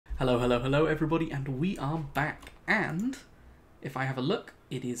Hello, hello, hello everybody, and we are back. And if I have a look,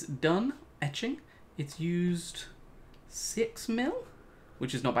 it is done etching. It's used 6 mil,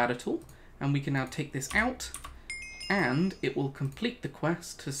 which is not bad at all. And we can now take this out, and it will complete the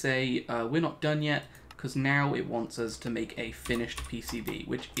quest to say we're not done yet, because now it wants us to make a finished PCB,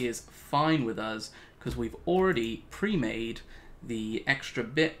 which is fine with us, because we've already pre-made the extra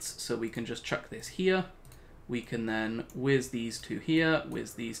bits, so we can just chuck this here. We can then whiz these two here,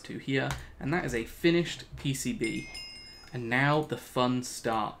 whiz these two here, and that is a finished PCB. And now the fun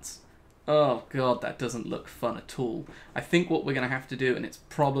starts. Oh god, that doesn't look fun at all. I think what we're going to have to do, and it's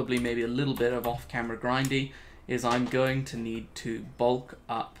probably maybe a little bit of off-camera grindy, is I'm going to need to bulk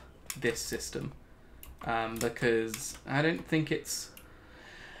up this system. Because I don't think it's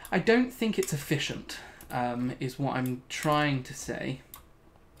efficient, is what I'm trying to say.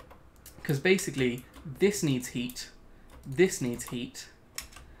 Because basically, this needs heat, this needs heat,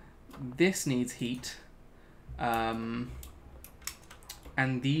 this needs heat, and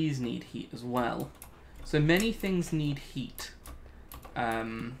these need heat as well. So many things need heat,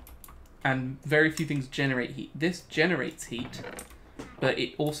 and very few things generate heat. This generates heat, but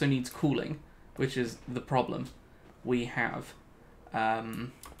it also needs cooling, which is the problem we have.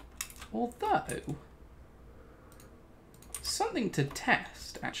 Although, something to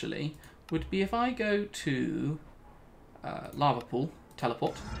test, actually, would be if I go to lava pool,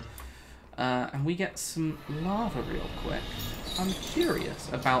 teleport, and we get some lava real quick. I'm curious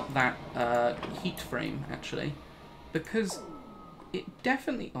about that heat frame, actually, because it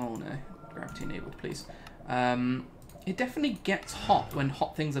definitely... Oh no, gravity enabled, please. It definitely gets hot when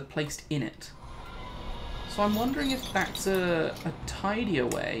hot things are placed in it. So I'm wondering if that's a tidier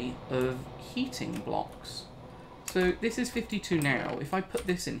way of heating blocks. So this is 52 now. If I put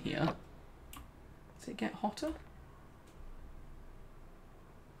this in here, does it get hotter?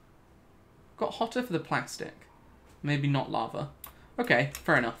 Got hotter for the plastic. Maybe not lava. Okay,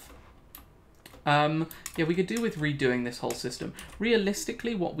 fair enough. Yeah, we could do with redoing this whole system.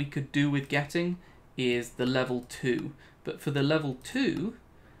 Realistically, what we could do with getting is the level 2. But for the level 2,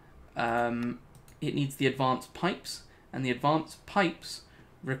 it needs the advanced pipes. And the advanced pipes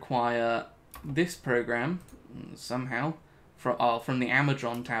require this program, somehow, from the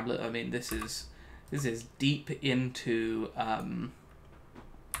Amazon tablet. I mean, this is deep into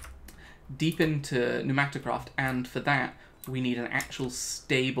Pneumaticraft, and for that we need an actual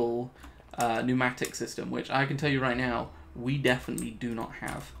stable pneumatic system, which I can tell you right now we definitely do not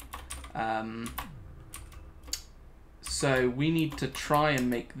have. So we need to try and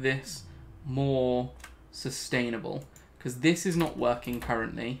make this more sustainable, because this is not working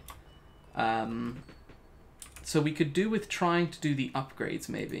currently. So we could do with trying to do the upgrades,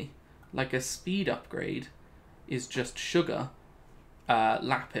 maybe. Like a speed upgrade is just sugar,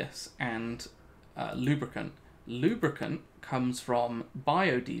 lapis, and lubricant. Lubricant comes from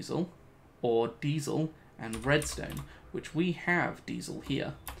biodiesel, or diesel, and redstone, which we have diesel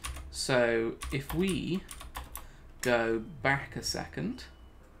here. So if we go back a second...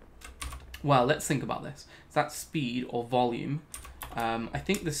 Well, let's think about this. Is that speed or volume? I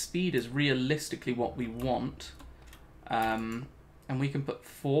think the speed is realistically what we want. And we can put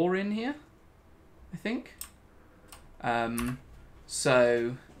 4 in here, I think.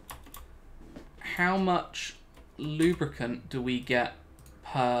 So how much lubricant do we get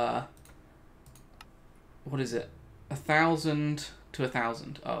per... What is it? 1,000 to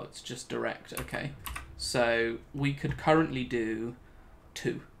 1,000. Oh, it's just direct. Okay. So we could currently do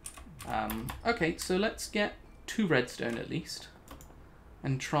 2. Okay, so let's get 2 redstone at least,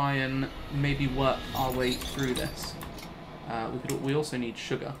 and try and maybe work our way through this. We also need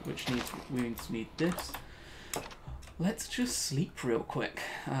sugar, which we need this. Let's just sleep real quick,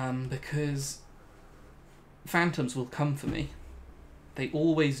 because phantoms will come for me. They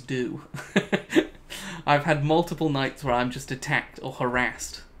always do. I've had multiple nights where I'm just attacked or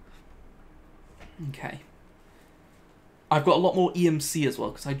harassed. Okay. I've got a lot more EMC as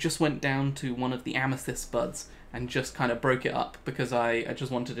well, because I just went down to one of the amethyst buds and just kind of broke it up, because I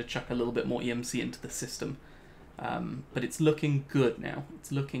just wanted to chuck a little bit more EMC into the system. But it's looking good now.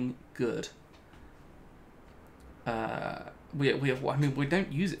 It's looking good. I mean, we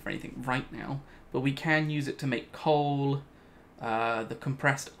don't use it for anything right now, but we can use it to make coal, the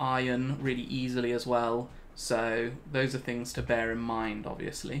compressed iron really easily as well. So those are things to bear in mind,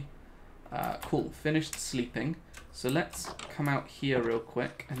 obviously. Cool, finished sleeping. So let's come out here real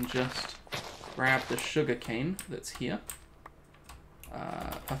quick and just grab the sugar cane that's here.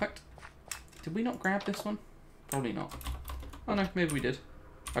 Perfect. Did we not grab this one? Probably not. Oh no, maybe we did.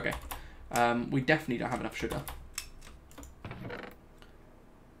 Okay. We definitely don't have enough sugar.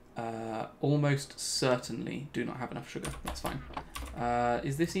 almost certainly do not have enough sugar. That's fine.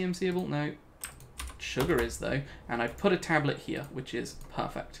 Is this EMCable? No. Sugar is, though. And I've put a tablet here, which is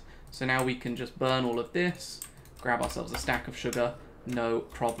perfect. So now we can just burn all of this, grab ourselves a stack of sugar, no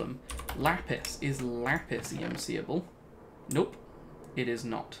problem. Lapis. Is lapis EMCable? Nope, it is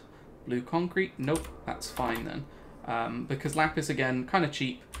not. Blue concrete? Nope, that's fine then. Because lapis, again, kind of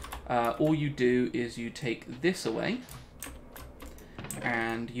cheap. All you do is you take this away,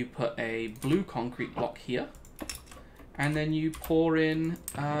 and you put a blue concrete block here, and then you pour in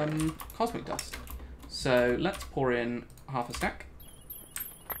cosmic dust. So let's pour in half a stack.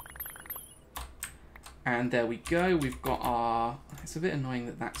 And there we go, we've got our... It's a bit annoying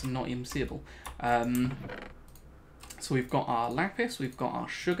that that's not EMCable. So we've got our lapis, we've got our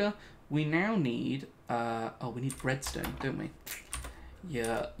sugar. We now need... oh, we need redstone, don't we?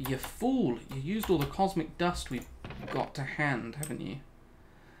 Yeah, you fool. You used all the cosmic dust we've got to hand, haven't you?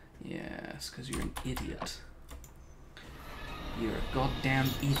 Yes, because you're an idiot. You're a goddamn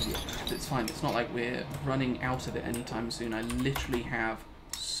idiot. It's fine, it's not like we're running out of it anytime soon. I literally have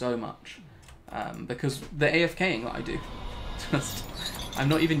so much. Because the AFKing that I do, just, I'm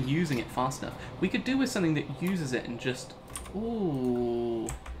not even using it fast enough. We could do with something that uses it and just... Ooh,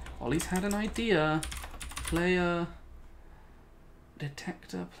 Ollie's had an idea. Player...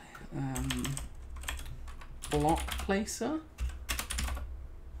 Detector... block placer?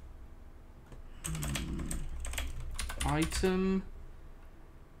 Item...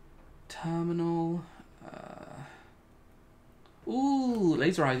 Terminal... Ooh,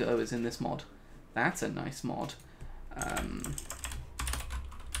 LaserIO is in this mod. That's a nice mod.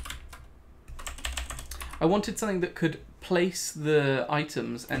 I wanted something that could place the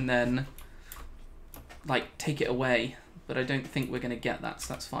items and then, like, take it away, but I don't think we're going to get that,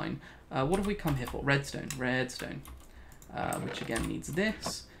 so that's fine. What have we come here for? Redstone. Redstone. Which again needs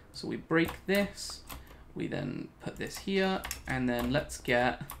this. So we break this. We then put this here, and then let's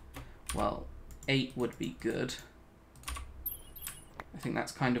get, well, 8 would be good. I think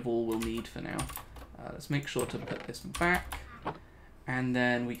that's kind of all we'll need for now. Let's make sure to put this back. And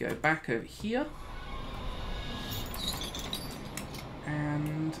then we go back over here.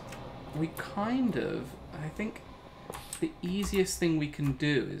 And we kind of, I think the easiest thing we can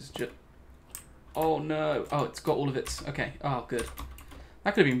do is just... Oh no! Oh, it's got all of its... Okay, oh good.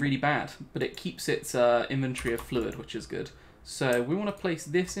 That could have been really bad, but it keeps its inventory of fluid, which is good. So we want to place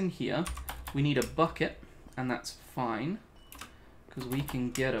this in here. We need a bucket, and that's fine. Because we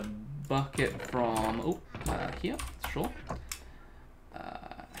can get a bucket from here, sure.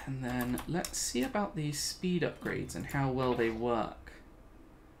 And then let's see about these speed upgrades and how well they work.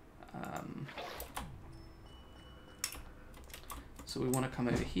 So we want to come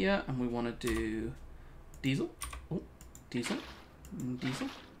over here and we want to do diesel. Oh, diesel. Diesel.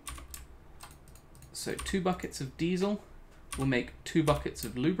 So 2 buckets of diesel will make 2 buckets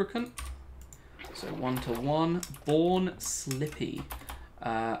of lubricant. So 1 to 1. Born Slippy.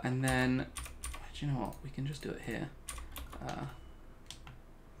 And then, do you know what? We can just do it here.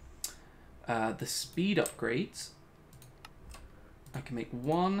 The speed upgrades. I can make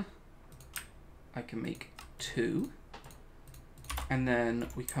 1. I can make 2. And then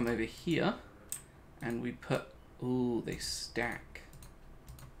we come over here and we put... Ooh, they stack.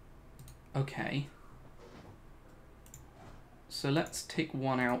 Okay. So let's take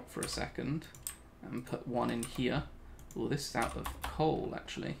 1 out for a second and put 1 in here. Oh, this is out of coal,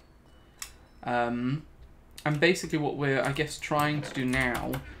 actually. And basically what we're, I guess, trying to do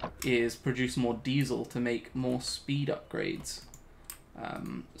now is produce more diesel to make more speed upgrades.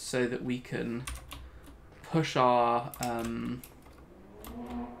 So that we can push our...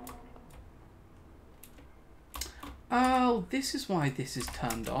 Oh, this is why this is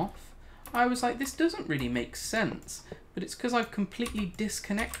turned off. I was like, this doesn't really make sense. But it's because I've completely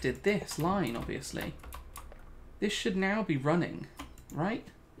disconnected this line, obviously. This should now be running, right?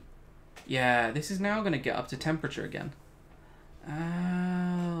 Yeah, this is now going to get up to temperature again.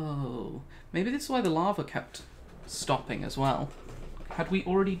 Oh. Maybe this is why the lava kept stopping as well. Had we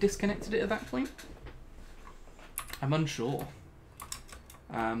already disconnected it at that point? I'm unsure.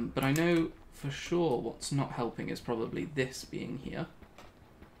 But I know for sure what's not helping is probably this being here.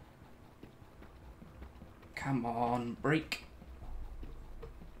 Come on, break.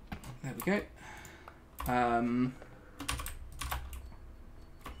 There we go.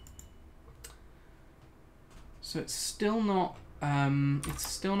 So it's still not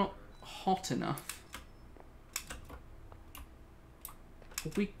hot enough.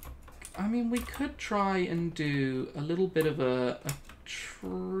 I mean, we could try and do a little bit of a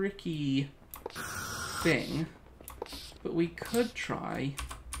tricky thing, but we could try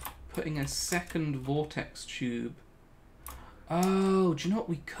putting a second vortex tube. Oh, do you know what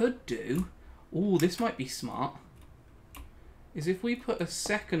we could do? Oh, this might be smart. Is if we put a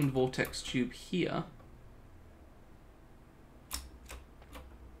second vortex tube here,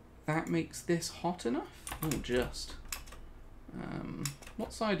 that makes this hot enough? Oh, just.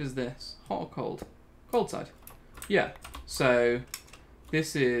 What side is this? Hot or cold? Cold side. Yeah, so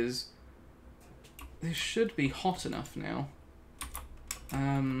this should be hot enough now.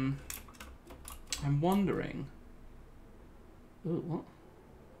 I'm wondering. Ooh, what?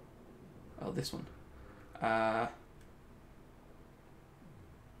 Oh, this one.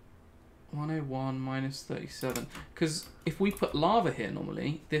 101 minus 37. Because if we put lava here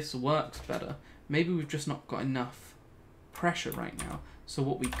normally, this works better. Maybe we've just not got enough pressure right now. So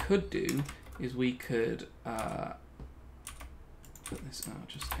what we could do is we could put this out,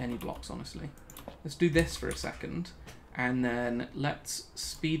 just any blocks, honestly. Let's do this for a second, and then let's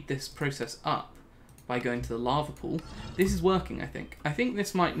speed this process up by going to the lava pool. This is working, I think. I think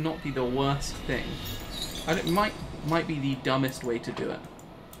this might not be the worst thing. It might be the dumbest way to do it.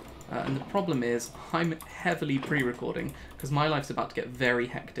 And the problem is, I'm heavily pre-recording, because my life's about to get very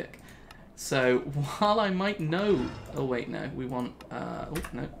hectic. So, while I might know... Oh, wait, no. We want... oh,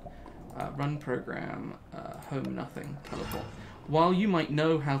 no. Run program, home nothing, teleport. While you might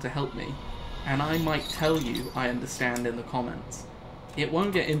know how to help me, and I might tell you I understand in the comments, it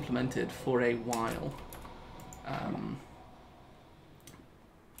won't get implemented for a while.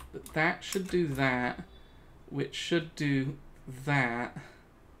 But that should do that, which should do that.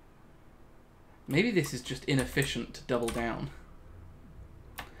 Maybe this is just inefficient to double down.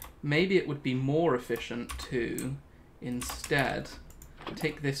 Maybe it would be more efficient to instead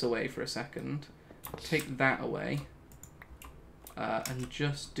take this away for a second, take that away, and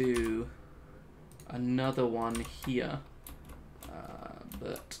just do another one here.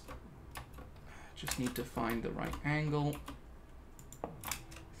 But I just need to find the right angle. I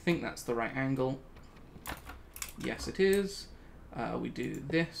think that's the right angle. Yes, it is. We do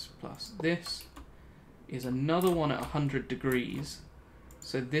this plus this is another one at 100 degrees.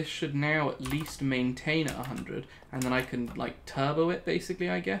 So this should now at least maintain at 100, and then I can like turbo it basically,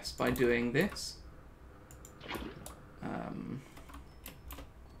 I guess, by doing this.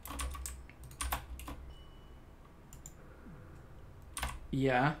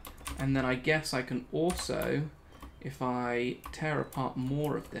 Yeah, and then I guess I can also, if I tear apart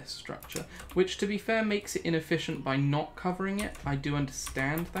more of this structure, which to be fair makes it inefficient by not covering it. I do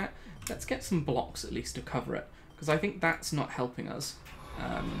understand that. Let's get some blocks at least to cover it, because I think that's not helping us.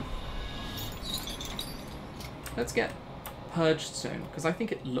 Let's get purged stone, because I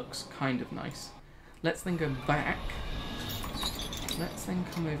think it looks kind of nice. Let's then go back. Let's then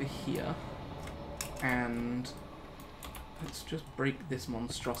come over here, and let's just break this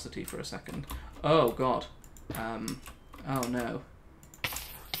monstrosity for a second. Oh god. Oh no.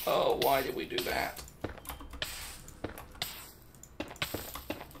 Oh, why did we do that?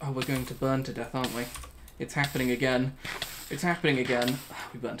 Oh, we're going to burn to death, aren't we? It's happening again. It's happening again.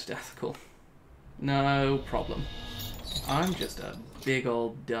 We burned to death, cool. No problem. I'm just a big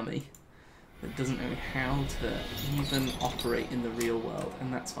old dummy that doesn't know how to even operate in the real world,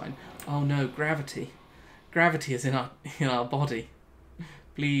 and that's fine. Oh no, gravity. Gravity is in our body.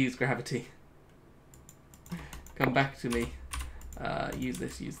 Please, gravity. Come back to me. Use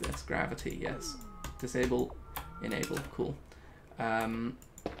this. Gravity, yes. Disable, enable, cool.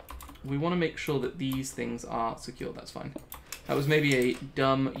 We want to make sure that these things are secure, that's fine. That was maybe a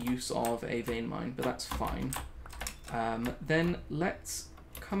dumb use of a vein mine, but that's fine. Then let's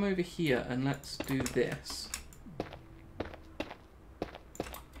come over here and let's do this.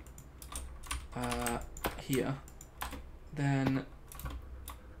 Here. Then...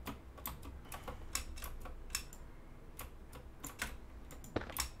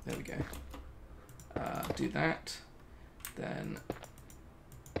 there we go. Do that. Then...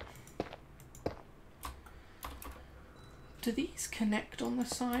 do these connect on the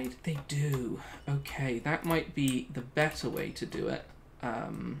side? They do. Okay, that might be the better way to do it.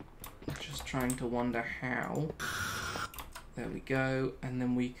 Just trying to wonder how. There we go. And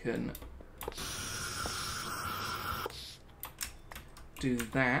then we can do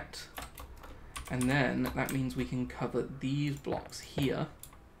that. And then that means we can cover these blocks here.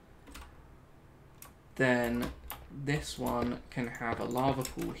 Then this one can have a lava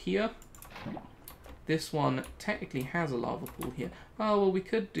pool here. This one technically has a lava pool here. Oh, well, we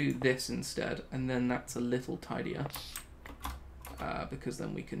could do this instead, and then that's a little tidier. Because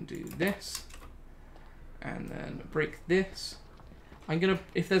then we can do this, and then break this. I'm gonna,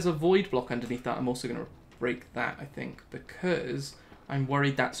 if there's a void block underneath that, I'm also gonna break that, I think, because I'm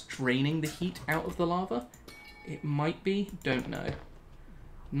worried that's draining the heat out of the lava. It might be, don't know.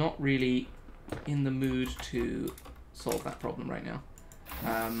 Not really in the mood to solve that problem right now.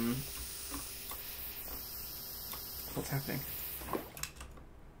 What's happening?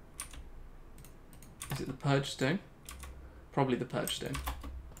 Is it the purge stone? Probably the purge stone.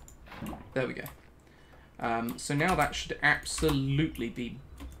 There we go. So now that should absolutely be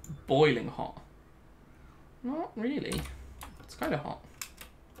boiling hot. Not really. It's kind of hot.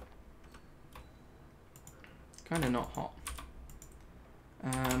 Kind of not hot.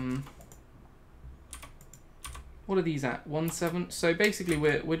 What are these at? 1.7? So basically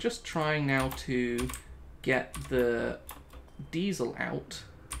we're just trying now to get the diesel out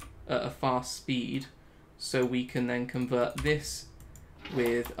at a fast speed so we can then convert this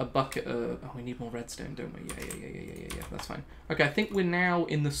with a bucket of... Oh, we need more redstone, don't we? Yeah, that's fine. Okay, I think we're now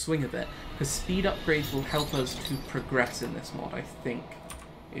in the swing of it, because speed upgrades will help us to progress in this mod, I think,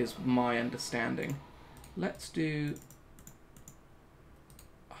 is my understanding. Let's do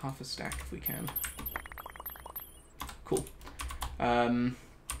half a stack if we can. Cool.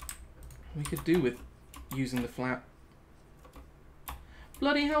 We could do with using the flower.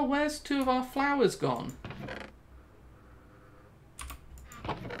 Bloody hell, where's 2 of our flowers gone?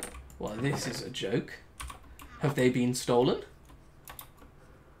 Well, this is a joke. Have they been stolen?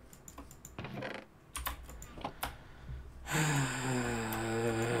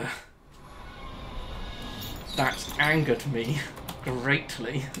 That's angered me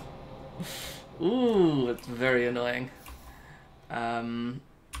greatly. Ooh, it's very annoying.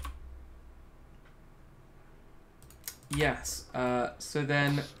 Yes, so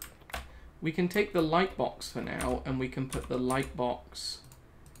then we can take the light box for now, and we can put the light box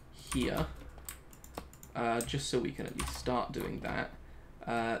here, just so we can at least start doing that.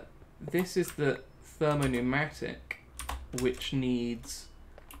 This is the thermopneumatic, which needs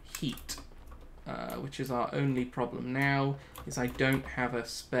heat, which is our only problem now, is I don't have a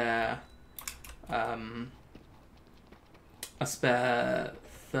spare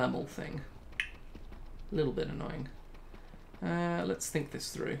thermal thing. A little bit annoying. Let's think this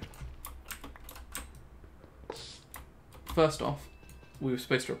through. First off, we were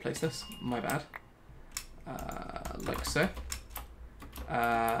supposed to replace this. My bad. Like so.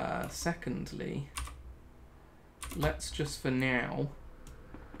 Secondly, let's just for now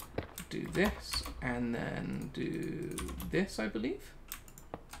do this and then do this, I believe.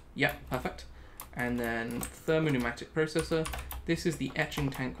 Yeah, perfect. And then thermopneumatic processor. This is the etching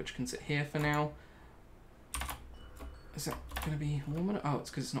tank, which can sit here for now. Is that going to be warm enough? Oh, it's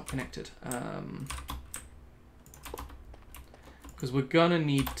because it's not connected. Because we're going to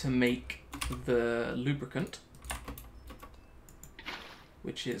need to make the lubricant,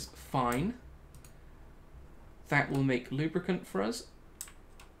 which is fine. That will make lubricant for us.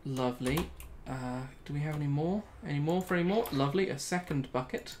 Lovely. Do we have any more? Any more for any more? Lovely. A second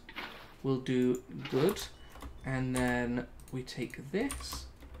bucket will do good. And then we take this.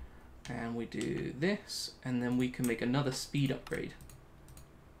 And we do this, and then we can make another speed upgrade.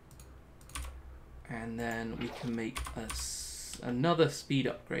 And then we can make another speed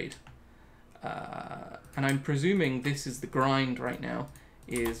upgrade. And I'm presuming this is the grind right now,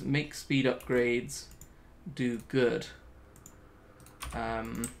 is make speed upgrades, do good.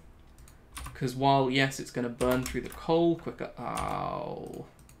 Because while, yes, it's going to burn through the coal quicker. Oh.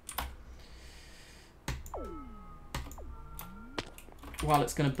 While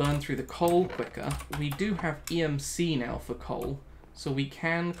it's going to burn through the coal quicker, we do have EMC now for coal, so we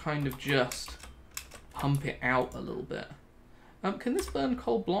can kind of just pump it out a little bit. Can this burn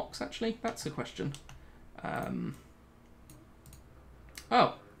coal blocks, actually? That's the question.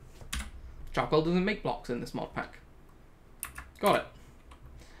 Oh. Charcoal doesn't make blocks in this mod pack. Got it.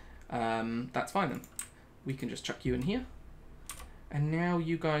 That's fine then. We can just chuck you in here. And now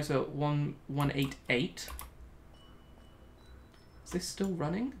you guys are 188. Is this still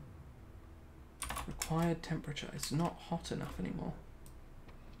running? Required temperature. It's not hot enough anymore.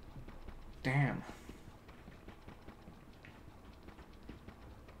 Damn.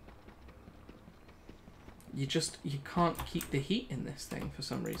 You can't keep the heat in this thing for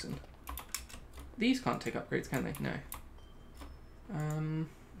some reason. These can't take upgrades, can they? No.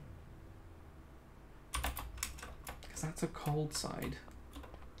 Because that's a cold side.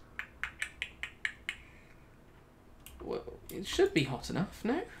 Well, it should be hot enough,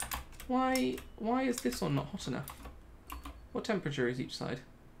 no? Why is this one not hot enough? What temperature is each side?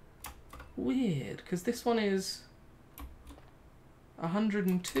 Weird, because this one is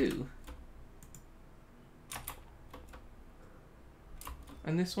 102.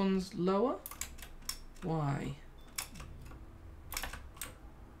 And this one's lower? Why?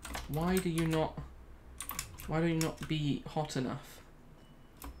 Why do you not be hot enough?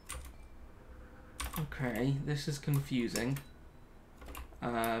 Okay, this is confusing.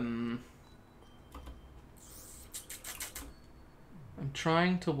 I'm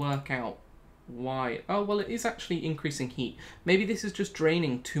trying to work out why. Oh, well, it is actually increasing heat. Maybe this is just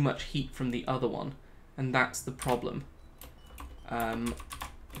draining too much heat from the other one, and that's the problem.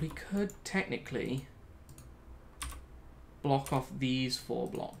 We could technically block off these 4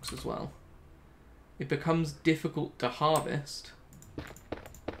 blocks as well. It becomes difficult to harvest,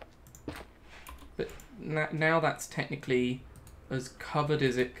 but now that's technically as covered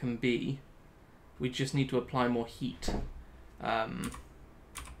as it can be. We just need to apply more heat.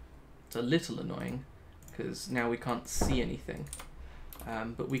 It's a little annoying because now we can't see anything,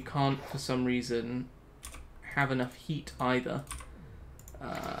 but we can't for some reason have enough heat either.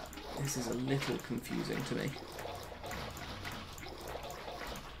 This is a little confusing to me.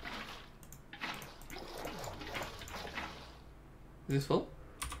 Is this full?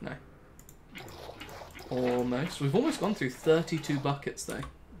 No. Almost. We've almost gone through 32 buckets though.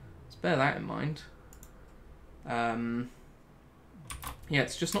 Let's bear that in mind. Yeah,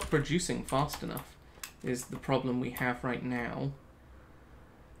 it's just not producing fast enough is the problem we have right now.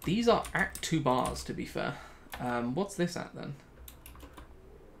 These are at 2 bars, to be fair. What's this at then?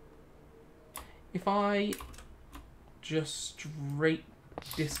 If I just straight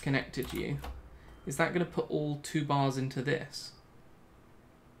disconnected you, is that going to put all 2 bars into this?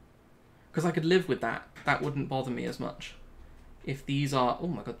 Because I could live with that. That wouldn't bother me as much. If these are... Oh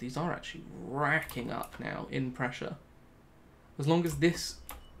my god, these are actually racking up now in pressure. As long as this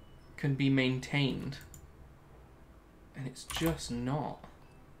can be maintained. And it's just not.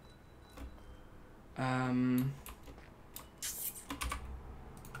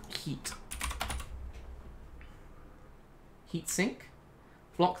 Heat. Heat sink.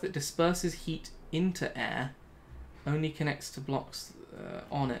 Block that disperses heat into air only connects to blocks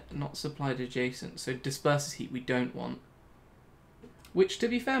on it, not supplied adjacent. So disperses heat we don't want. Which, to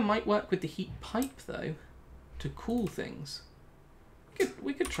be fair, might work with the heat pipe, though, to cool things.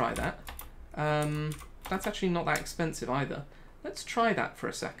 We could try that. That's actually not that expensive either. Let's try that for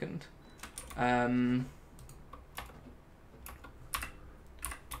a second. Do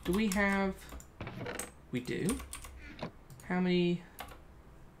we have... We do. How many...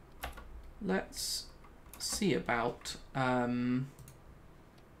 Let's see about...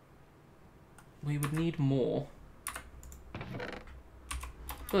 We would need more.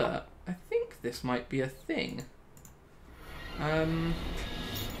 But I think this might be a thing. Come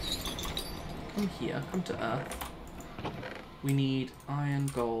here, come to Earth. We need iron,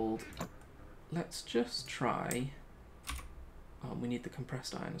 gold. Let's just try... Oh, we need the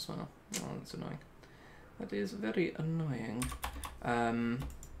compressed iron as well. Oh, that's annoying. That is very annoying.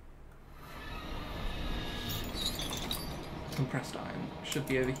 Compressed iron should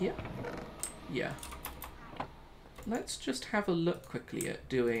be over here. Yeah. Let's just have a look quickly at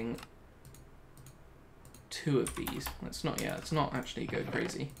doing 2 of these. Let's not, yeah, let's not actually go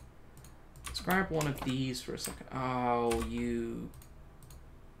crazy. Let's grab one of these for a second. Oh, you...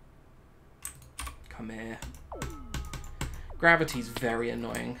 Come here. Gravity's very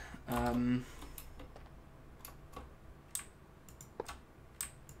annoying.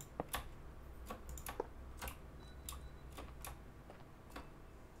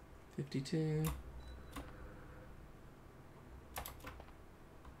 52.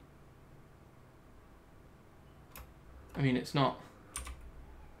 I mean, it's not...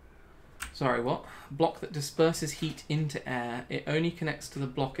 Sorry, what? Block that disperses heat into air. It only connects to the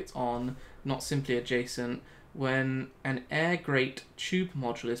block it's on, not simply adjacent. When an air grate tube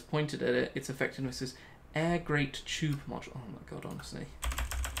module is pointed at it, its effectiveness is air grate tube module. Oh my god, honestly.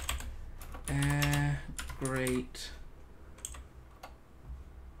 Air grate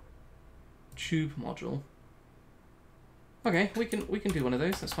tube module. Okay, we can do one of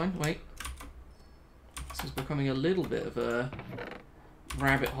those. That's fine. Wait. This is becoming a little bit of a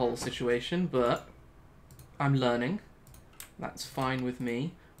rabbit hole situation, but I'm learning. That's fine with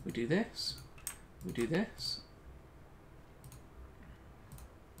me. We do this. We do this.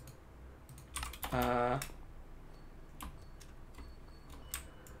 Sorry,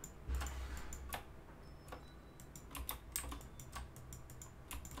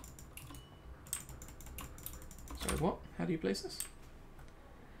 what? How do you place this?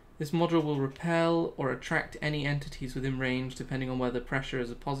 This module will repel or attract any entities within range depending on whether pressure is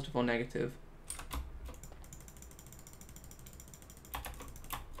a positive or negative.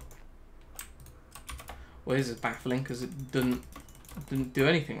 Well, this is baffling because it didn't do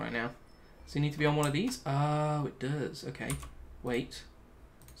anything right now. So you need to be on one of these? Oh, it does. Okay. Wait.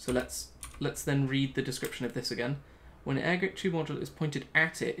 So let's then read the description of this again. When an air gate tube module is pointed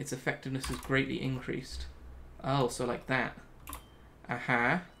at it, its effectiveness is greatly increased. Oh, so like that.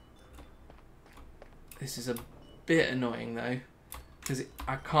 Aha. This is a bit annoying though, because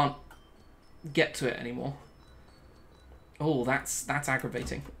I can't get to it anymore. Oh, that's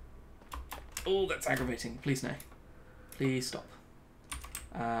aggravating. Oh, that's aggravating. Please no. Please stop.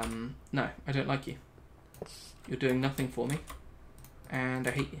 No, I don't like you. You're doing nothing for me, and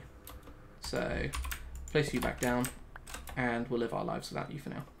I hate you. So, place you back down, and we'll live our lives without you for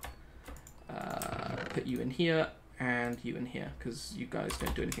now. Put you in here, and you in here, because you guys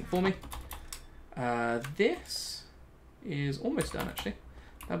don't do anything for me. This is almost done, actually.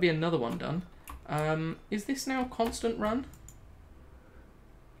 That'll be another one done. Is this now constant run?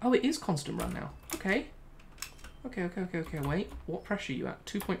 Oh, it is constant run now. Okay. Okay, wait. What pressure are you at?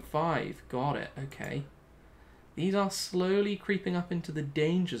 2.5. Got it. Okay. These are slowly creeping up into the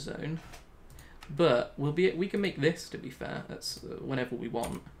danger zone. But we can make this, to be fair. That's whenever we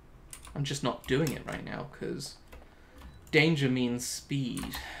want. I'm just not doing it right now, because danger means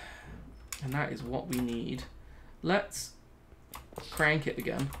speed. And that is what we need. Let's crank it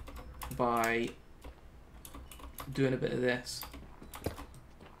again by doing a bit of this.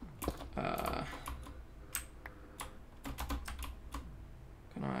 Can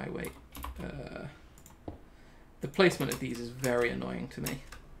I wait? The placement of these is very annoying to me.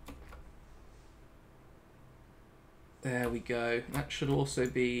 There we go. That should also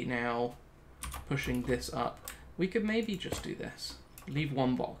be now pushing this up. We could maybe just do this. Leave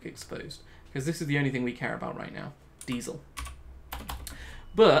one block exposed, because this is the only thing we care about right now. Diesel.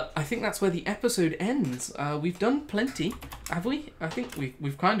 But I think that's where the episode ends. We've done plenty, have we? I think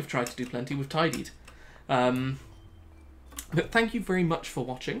we've kind of tried to do plenty. We've tidied. But thank you very much for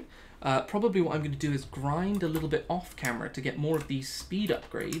watching. Probably what I'm going to do is grind a little bit off camera to get more of these speed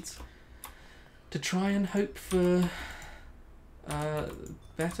upgrades to try and hope for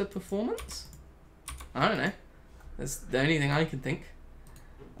better performance? I don't know. That's the only thing I can think.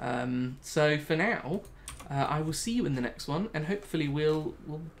 So for now, I will see you in the next one, and hopefully we'll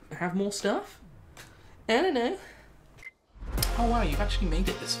have more stuff. I don't know. Oh wow, you've actually made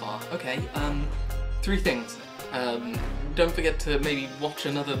it this far. Okay, 3 things. Don't forget to maybe watch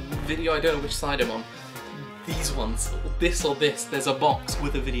another video. I don't know which side I'm on. These ones, this or this, there's a box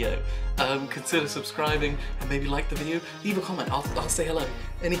with a video. Consider subscribing and maybe like the video. Leave a comment, I'll say hello.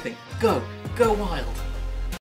 Anything. Go wild.